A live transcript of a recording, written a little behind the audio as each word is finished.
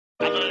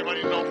I let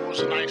everybody know who was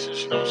the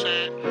nicest, you know what I'm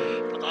saying?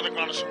 But the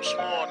underground is so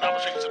small. Now we're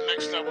taking it to the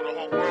next level. The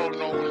whole world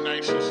know who the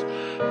nicest. You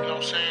know what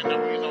I'm saying? That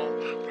we,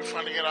 we're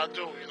trying to get our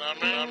due, you know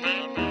what I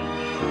mean?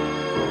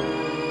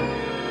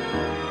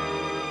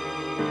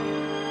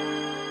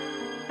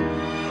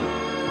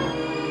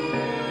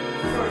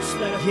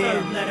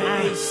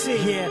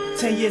 Yeah,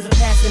 10 years of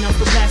passing, I'm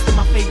still blasting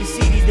my favorite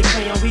CDs they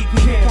play on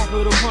repeat.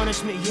 Capital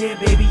punishment, yeah,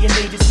 baby,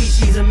 endangered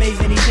species.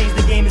 Amazing, he changed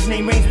the game, his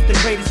name reigns with the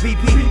greatest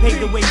BP.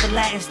 Paved the way for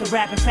Latins to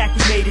rap, in fact,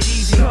 he made it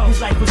easy.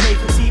 His life was made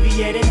for TV,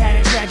 yeah, it had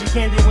a tragic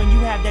ending. When you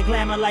have that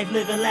glamour life,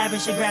 living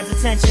lavish, it grabs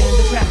attention.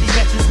 The crafty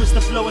veterans switch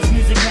the flow as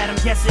music had him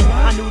guessing.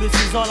 I knew this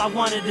is all I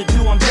wanted to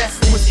do, I'm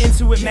destined. Was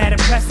into it, mad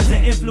impressive,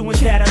 and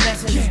influence that a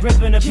lesson. Just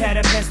ripping a pad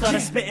of pen,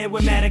 started spitting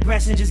with mad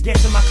aggression. Just get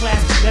to my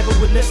class, never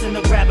would listen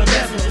to grab a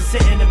lesson. Just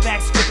sit in the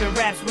back, skipping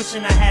raps,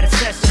 wishing I had a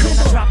session. And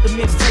I dropped the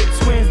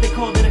mixtape Twins, they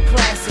called it a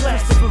classic.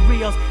 Christopher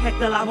Rios,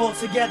 Hector Live, all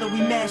together we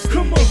mashed it.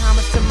 Pay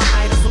homage to my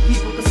idols so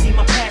people can see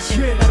my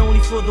passion. Not only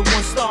for the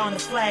one star on the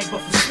flag,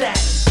 but for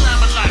stats.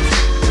 Glamour life,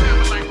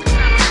 glamour life,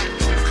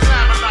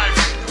 glamour life,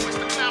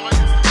 glamour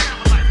life,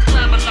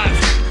 glamour life,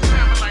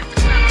 glamour life,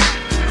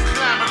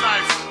 glamour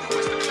life,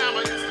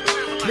 glamour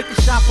life. Lick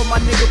a shot for my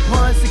nigga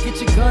puns to get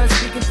your guns.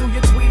 Speaking through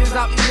your tweeters,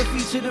 I'll eat a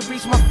feature to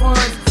reach my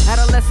funds.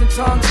 Adolescent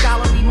tongue,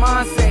 scholarly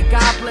mindset.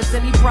 God bless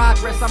any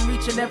progress, I'm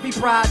reaching every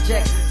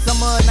project.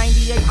 Summer of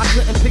 '98, I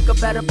couldn't pick a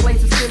better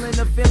place. I'm still in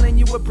the feeling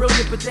you were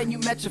brilliant, but then you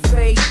met your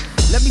fate.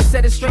 Let me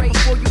set it straight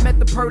before you met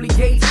the pearly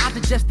gates. I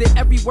digested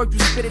every word you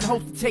spit and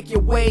hope to take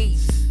your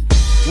ways.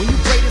 When you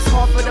great, it's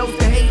hard for those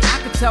to hate. I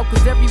could tell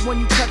cause everyone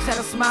you touch had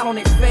a smile on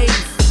their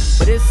face.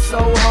 But it's so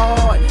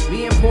hard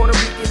being Puerto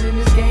Rican in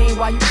this game.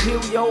 While you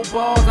kill your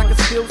balls, I can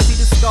still see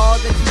the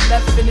scars that you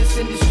left in this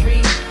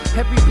industry.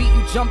 Every beat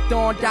you jumped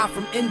on died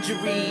from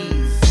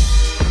injuries.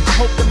 I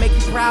hope to make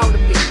you proud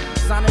of me.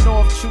 Signing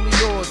off, truly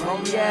yours,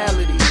 on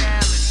reality.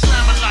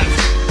 Glamour life,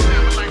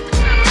 glamour life,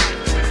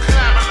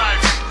 glamour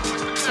life,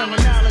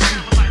 Termanology,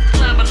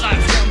 glamour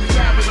life,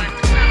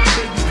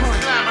 baby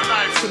punk, glamour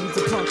life, tribute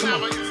to punk,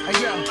 come on. Hey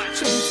yo,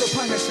 tribute to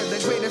Punisher, the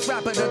greatest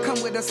rapper to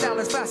come with a style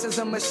as fast as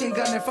a machine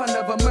gun in front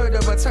of a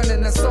murderer,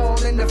 turning us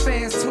all into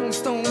fans.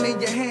 Tombstone in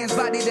your hands,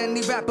 bodied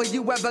any rapper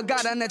you ever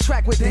got on the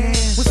track with. Damn,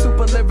 we're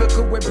super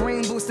lyrical with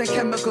brain boosting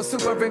chemicals,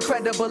 super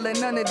incredible, and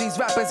none of these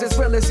rappers as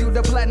real as you.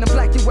 The platinum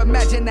black, you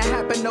imagine that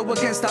happen, no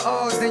against the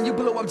odds. Then you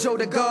blow up Joe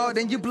the God,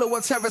 and you blow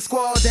up Terror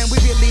Squad. Then we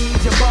really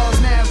need your balls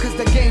now, cause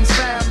the game's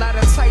foul. Lot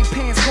of tight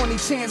pants, corny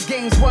chance,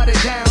 games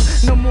watered down.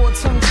 No more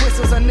tongue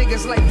twisters or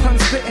niggas like pun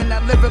spitting.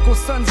 That lyrical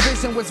son's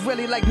vision was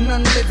really like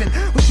none living.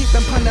 We keep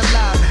them pun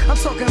alive. I'm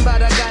talking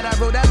about a guy that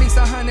wrote at least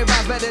 100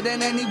 rhymes better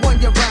than any one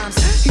your rhymes.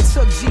 He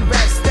took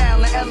G-rap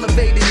style and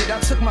elevated it. I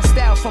took my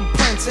style from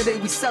pun, today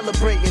we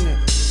celebrating it.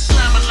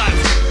 glamour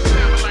life,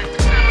 glamour life,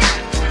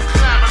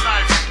 glamour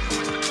life,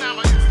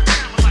 glamour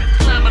life,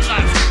 glamour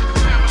life,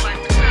 glamour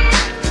life,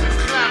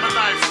 glamour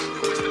life,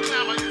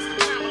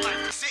 glamour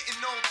life.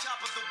 Sitting on top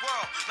of the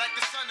world, like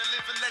the son of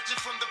living legend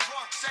from the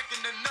Bronx,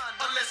 second to none,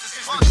 unless it's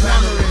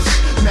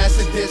Glamorous,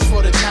 master dish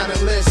for the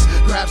talentless.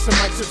 Grab some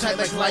mic so tight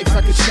like life,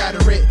 I could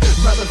shatter it.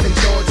 Relevant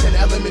thoughts and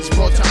elements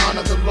brought to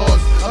honor the laws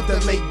of the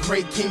late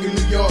great king of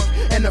New York.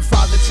 And a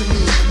father to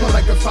me, more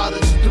like a father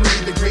to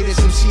three. The greatest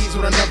MCs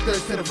with enough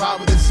thirst to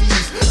devour the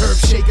seas. Herb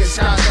shaker,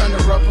 sky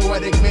thunderer,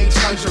 poetic mage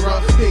conjurer.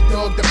 Big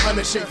dog, the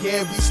Punisher,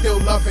 yeah, we still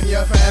loving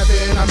you forever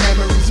in our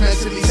memories,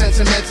 mentally,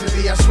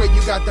 sentimentally. I swear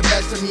you got the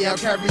best of me, I'll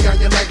carry on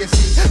your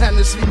legacy.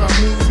 Endlessly my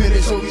movement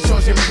is always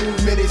towards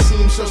improvement. It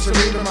seems so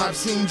cerebral, I've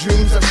seen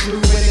dreams of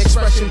fluid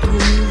expression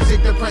through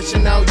music.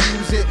 Depression, I'll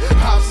use it.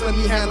 Pops, let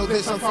me handle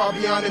this, I'm far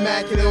beyond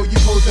immaculate. You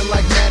posing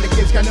like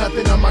mannequins, got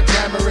nothing on my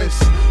glamorous.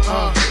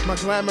 My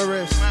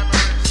glamorous.